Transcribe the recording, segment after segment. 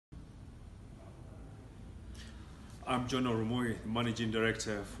I'm Jonah Orumoi, Managing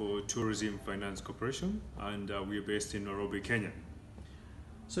Director for Tourism Finance Corporation, and we are based in Nairobi, Kenya.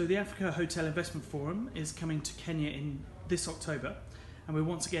 So the Africa Hotel Investment Forum is coming to Kenya in this October, and we're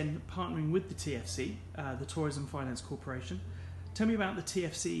once again partnering with the TFC, the Tourism Finance Corporation. Tell me about the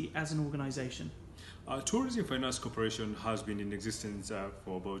TFC as an organisation. Tourism Finance Corporation has been in existence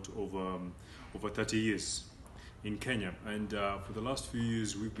for about over 30 years in Kenya, and for the last few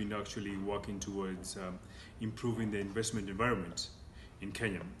years we've been actually working towards improving the investment environment in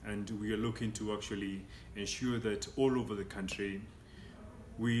Kenya, and we are looking to actually ensure that all over the country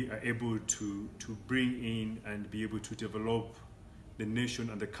we are able to bring in and be able to develop the nation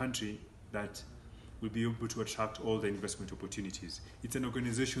and the country that will be able to attract all the investment opportunities. It's an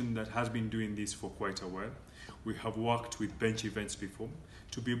organization that has been doing this for quite a while. We have worked with bench events before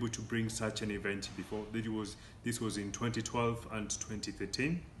to be able to bring such an event before. This was in 2012 and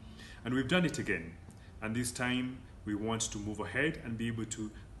 2013, and we've done it again. And this time we want to move ahead and be able to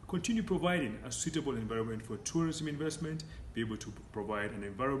continue providing a suitable environment for tourism investment, be able to provide an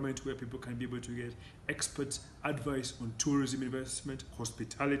environment where people can be able to get expert advice on tourism investment,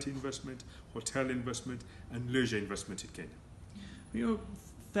 hospitality investment, hotel investment, and leisure investment in Kenya. You're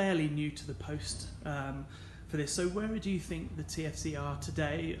fairly new to the post for this, so where do you think the TFC are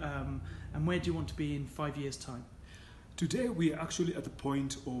today, and where do you want to be in 5 years' time? Today we are actually at the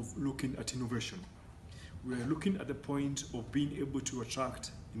point of looking at innovation. We are looking at the point of being able to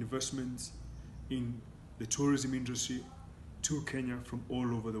attract investments in the tourism industry to Kenya from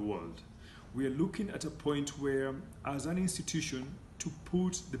all over the world. We are looking at a point where, as an institution, to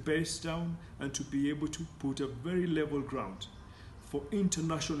put the base down and to be able to put a very level ground for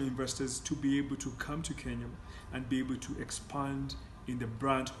international investors to be able to come to Kenya and be able to expand in the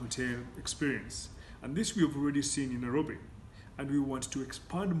brand hotel experience. And this we have already seen in Nairobi, and we want to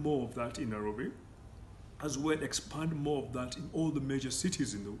expand more of that in Nairobi, as well expand more of that in all the major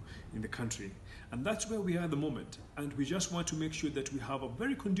cities in the country. And that's where we are at the moment. And we just want to make sure that we have a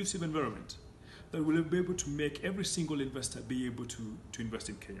very conducive environment that will be able to make every single investor be able to invest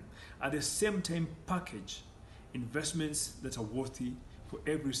in Kenya. At the same time, package investments that are worthy for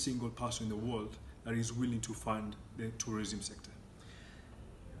every single person in the world that is willing to fund the tourism sector.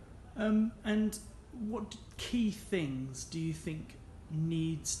 And what key things do you think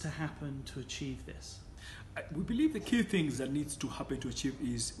needs to happen to achieve this? We believe the key things that needs to happen to achieve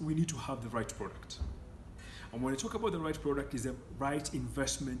is we need to have the right product. And when I talk about the right product, is the right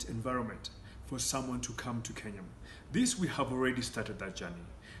investment environment for someone to come to Kenya. This we have already started that journey.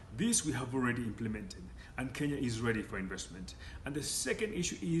 This we have already implemented, and Kenya is ready for investment. And the second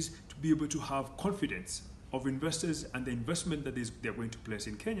issue is to be able to have confidence of investors, and the investment that they're going to place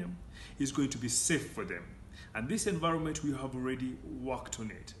in Kenya is going to be safe for them. And this environment, we have already worked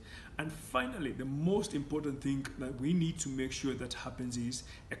on it. And finally, the most important thing that we need to make sure that happens is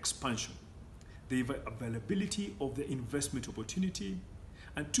expansion. The availability of the investment opportunity,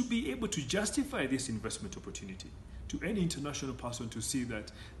 and to be able to justify this investment opportunity to any international person to see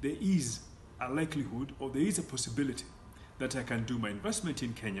that there is a likelihood or there is a possibility that I can do my investment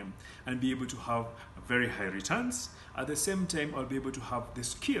in Kenya and be able to have very high returns. At the same time, I'll be able to have the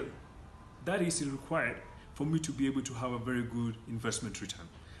skill that is required for me to be able to have a very good investment return.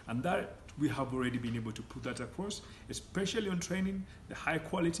 And that we have already been able to put that across, especially on training the high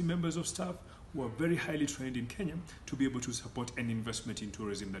quality members of staff who are very highly trained in Kenya to be able to support any investment in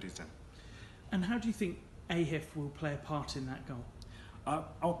tourism that is done. And how do you think AHIF will play a part in that goal?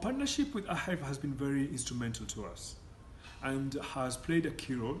 Our partnership with AHIF has been very instrumental to us and has played a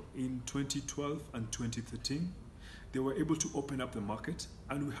key role in 2012 and 2013. They were able to open up the market,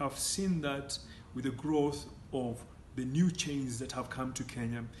 and we have seen that with the growth of the new chains that have come to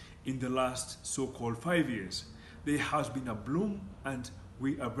Kenya in the last so-called 5 years. There has been a bloom, and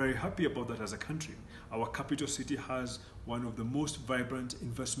we are very happy about that as a country. Our capital city has one of the most vibrant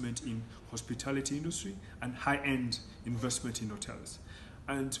investment in hospitality industry and high-end investment in hotels.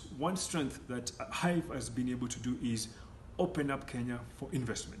 And one strength that Hive has been able to do is open up Kenya for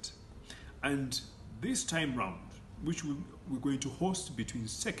investment. And this time round, which we're going to host between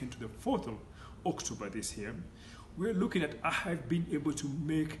 2nd to the 4th of October this year, we're looking at AHIF being able to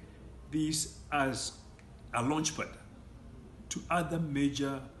make this as a launchpad to other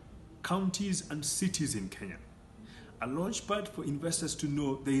major counties and cities in Kenya. A launchpad for investors to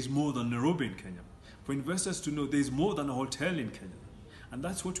know there is more than Nairobi in Kenya, for investors to know there is more than a hotel in Kenya. And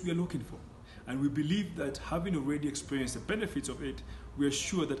that's what we are looking for. And we believe that having already experienced the benefits of it, we are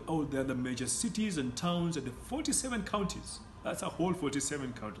sure that all the other major cities and towns and the 47 counties, that's a whole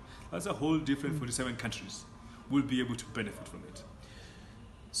 47 counties, that's a whole different 47 countries, will be able to benefit from it.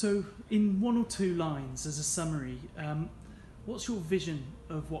 So, in one or two lines as a summary, what's your vision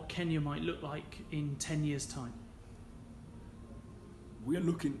of what Kenya might look like in 10 years' time? We are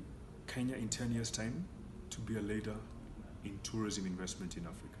looking Kenya in 10 years' time to be a leader in tourism investment in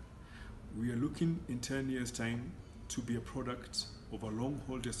Africa. We are looking in 10 years' time to be a product of a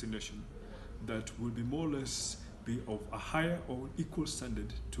long-haul destination that will be more or less be of a higher or equal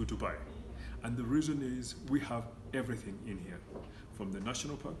standard to Dubai. And the reason is we have everything in here, from the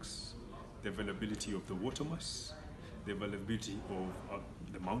national parks, the availability of the water mass, the availability of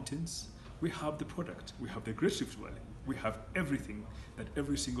the mountains. We have the product. We have the Great Rift Valley. We have everything that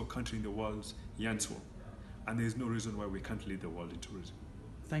every single country in the world yearns for. And there is no reason why we can't lead the world in tourism.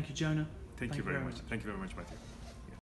 Thank you, Jonah. Thank you very much. Thank you very much, Matthew.